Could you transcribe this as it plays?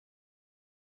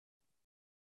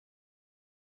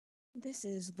This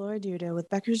is Laura Dyrda with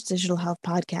Becker's Digital Health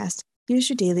Podcast. Here's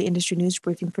your daily industry news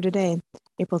briefing for today,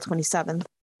 April 27th.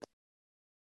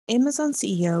 Amazon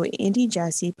CEO Andy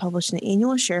Jassy published an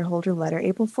annual shareholder letter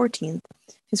April 14th,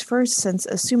 his first since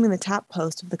assuming the top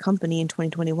post of the company in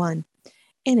 2021.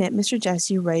 In it, Mr.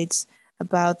 Jassy writes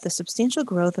about the substantial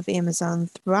growth of Amazon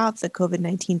throughout the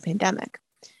COVID-19 pandemic.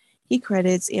 He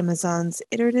credits Amazon's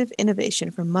iterative innovation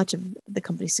for much of the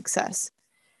company's success.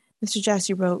 Mr.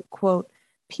 Jassy wrote, quote,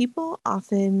 "People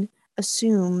often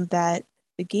assume that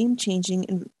the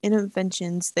game-changing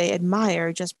inventions they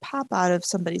admire just pop out of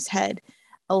somebody's head.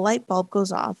 A light bulb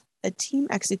goes off, a team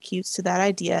executes to that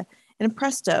idea, and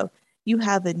presto, you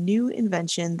have a new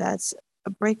invention that's a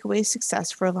breakaway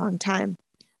success for a long time.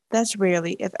 That's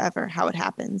rarely, if ever, how it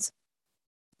happens."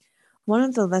 One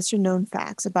of the lesser-known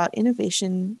facts about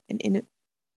innovation and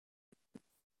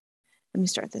Let me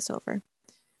start this over.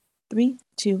 3,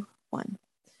 2, 1.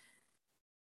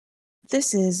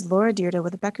 This is Laura Dyrda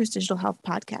with the Becker's Digital Health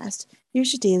Podcast.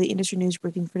 Here's your daily industry news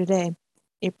briefing for today,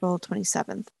 April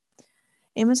 27th.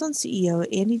 Amazon CEO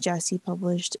Andy Jassy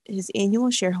published his annual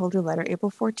shareholder letter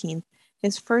April 14th,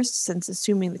 his first since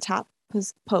assuming the top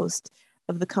post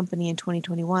of the company in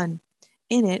 2021.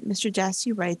 In it, Mr.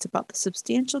 Jassy writes about the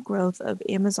substantial growth of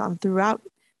Amazon throughout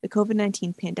the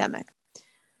COVID-19 pandemic.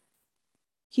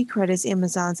 He credits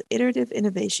Amazon's iterative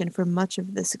innovation for much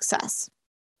of the success.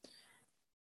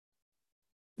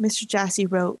 Mr. Jassy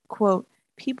wrote, quote,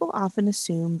 "People often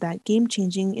assume that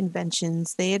game-changing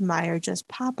inventions they admire just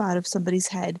pop out of somebody's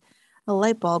head. A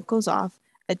light bulb goes off,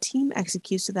 a team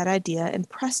executes to that idea, and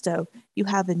presto, you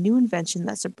have a new invention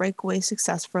that's a breakaway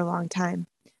success for a long time.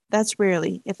 That's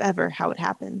rarely, if ever, how it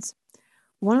happens."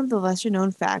 One of the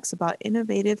lesser-known facts about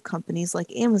innovative companies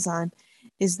like Amazon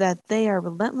is that they are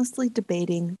relentlessly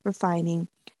debating, refining,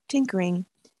 tinkering,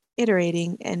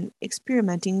 iterating, and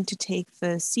experimenting to take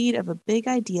the seed of a big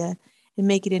idea and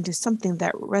make it into something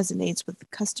that resonates with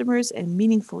customers and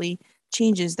meaningfully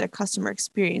changes their customer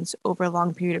experience over a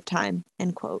long period of time,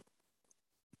 end quote.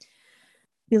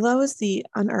 Below is the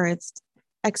unearthed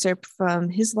excerpt from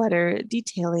his letter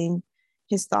detailing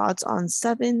his thoughts on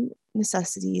 7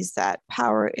 necessities that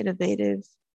power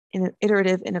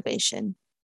iterative innovation.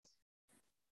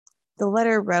 The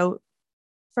letter wrote,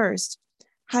 first,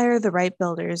 hire the right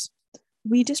builders.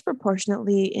 We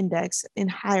disproportionately index in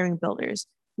hiring builders.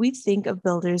 We think of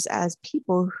builders as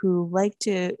people who like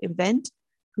to invent,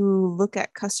 who look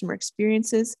at customer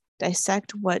experiences,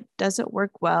 dissect what doesn't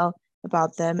work well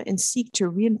about them, and seek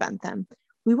to reinvent them.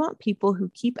 We want people who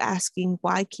keep asking,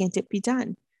 why can't it be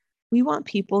done? We want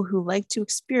people who like to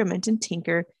experiment and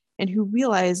tinker and who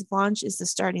realize launch is the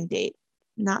starting date,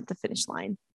 not the finish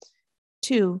line.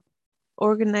 2,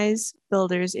 organize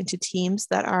builders into teams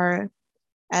that are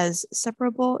as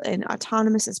separable and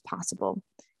autonomous as possible.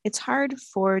 It's hard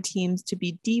for teams to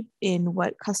be deep in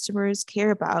what customers care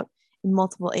about in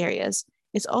multiple areas.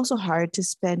 It's also hard to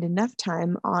spend enough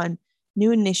time on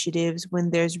new initiatives when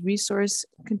there's resource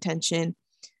contention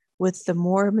with the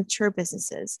more mature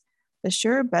businesses. The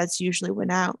sure bets usually win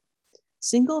out.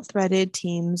 Single-threaded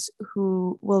teams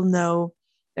who will know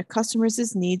their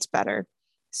customers' needs better,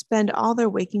 spend all their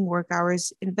waking work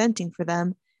hours inventing for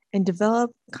them, and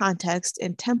develop context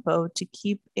and tempo to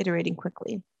keep iterating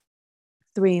quickly.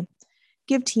 3,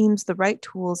 give teams the right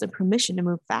tools and permission to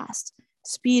move fast.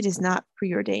 Speed is not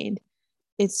preordained.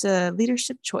 It's a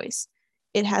leadership choice.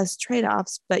 It has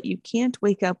trade-offs, but you can't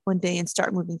wake up one day and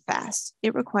start moving fast.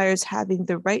 It requires having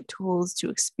the right tools to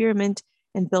experiment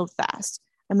and build fast,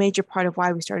 a major part of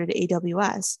why we started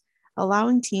AWS,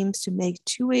 allowing teams to make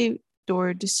two-way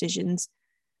door decisions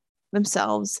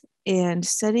themselves and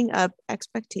setting up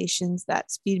expectations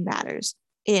that speed matters.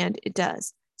 And it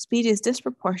does. Speed is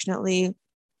disproportionately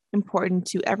important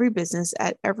to every business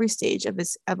at every stage of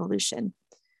its evolution.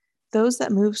 Those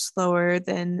that move slower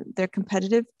than their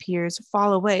competitive peers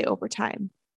fall away over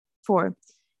time. 4,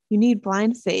 you need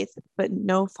blind faith, but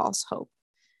no false hope.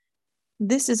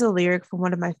 This is a lyric from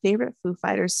one of my favorite Foo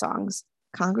Fighters songs,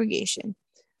 Congregation.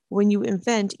 When you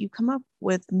invent, you come up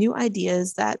with new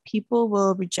ideas that people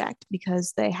will reject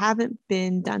because they haven't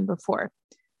been done before.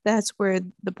 That's where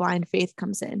the blind faith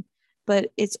comes in.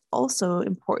 But it's also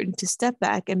important to step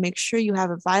back and make sure you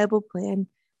have a viable plan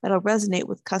that'll resonate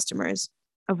with customers.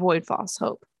 Avoid false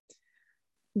hope.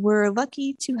 We're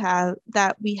lucky to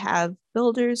have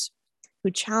builders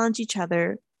who challenge each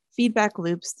other, feedback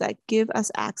loops that give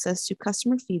us access to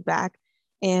customer feedback,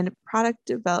 and product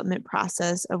development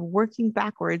process of working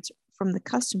backwards from the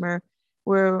customer.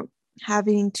 We're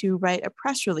having to write a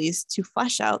press release to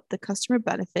flesh out the customer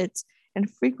benefits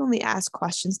and frequently asked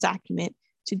questions document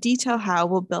to detail how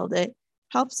we'll build it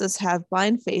helps us have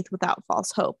blind faith without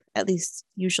false hope, at least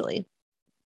usually.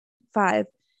 5,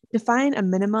 define a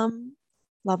minimum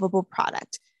lovable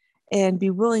product and be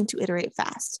willing to iterate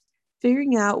fast.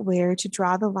 Figuring out where to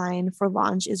draw the line for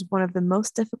launch is one of the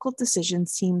most difficult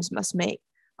decisions teams must make.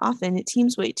 Often,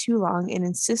 teams wait too long and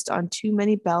insist on too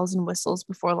many bells and whistles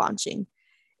before launching,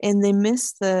 and they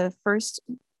miss the first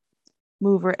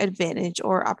mover advantage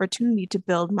or opportunity to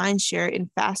build mindshare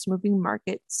in fast moving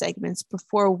market segments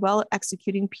before well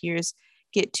executing peers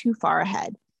get too far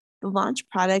ahead. The launch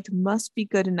product must be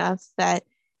good enough that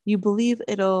you believe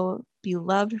it'll be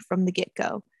loved from the get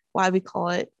go, why we call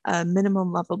it a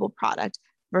minimum lovable product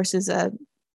versus a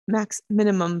max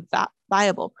minimum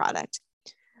viable product.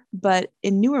 But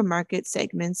in newer market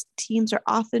segments, teams are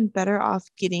often better off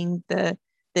getting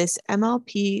this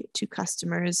MLP to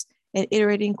customers and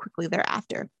iterating quickly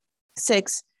thereafter.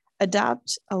 6,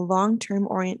 adopt a long-term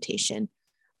orientation.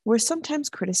 We're sometimes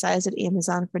criticized at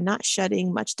Amazon for not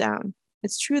shutting much down.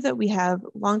 It's true that we have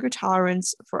longer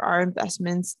tolerance for our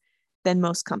investments than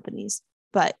most companies,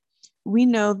 but we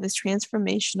know this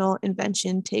transformational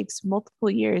invention takes multiple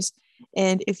years.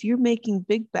 And if you're making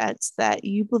big bets that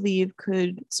you believe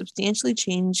could substantially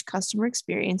change customer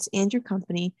experience and your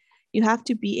company, you have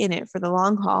to be in it for the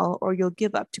long haul or you'll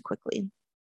give up too quickly.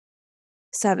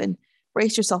 7,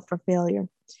 brace yourself for failure.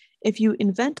 If you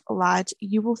invent a lot,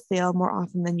 you will fail more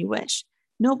often than you wish.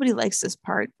 Nobody likes this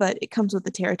part, but it comes with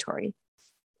the territory.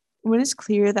 When it's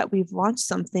clear that we've launched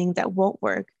something that won't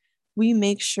work, we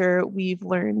make sure we've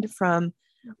learned from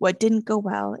what didn't go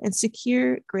well and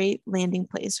secure great landing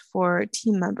place for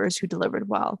team members who delivered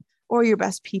well, or your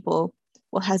best people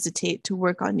will hesitate to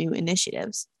work on new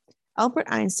initiatives. Albert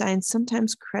Einstein,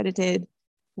 sometimes credited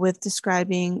with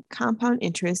describing compound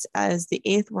interest as the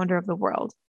eighth wonder of the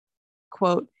world.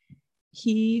 Quote,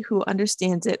 he who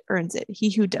understands it earns it.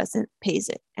 He who doesn't pays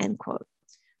it, end quote.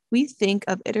 We think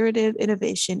of iterative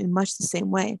innovation in much the same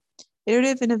way.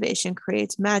 Iterative innovation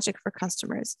creates magic for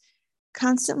customers.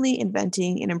 Constantly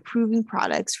inventing and improving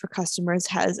products for customers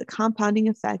has a compounding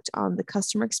effect on the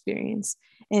customer experience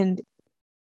and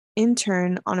in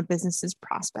turn on a business's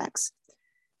prospects.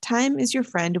 Time is your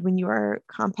friend when you are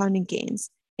compounding gains.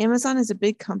 Amazon is a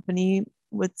big company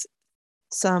with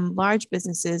some large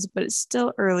businesses, but it's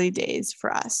still early days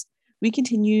for us. We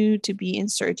continue to be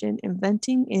insurgent,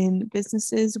 inventing in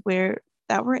businesses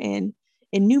that we're in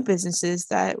new businesses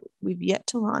that we've yet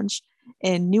to launch,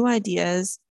 and new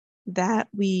ideas that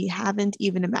we haven't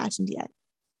even imagined yet.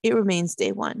 It remains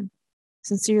day one.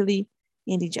 Sincerely,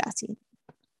 Andy Jassy.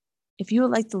 If you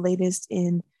would like the latest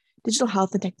in digital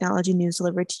health and technology news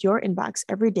delivered to your inbox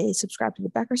every day, subscribe to the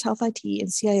Becker's Health IT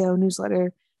and CIO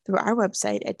newsletter through our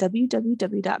website at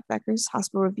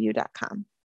www.beckershospitalreview.com.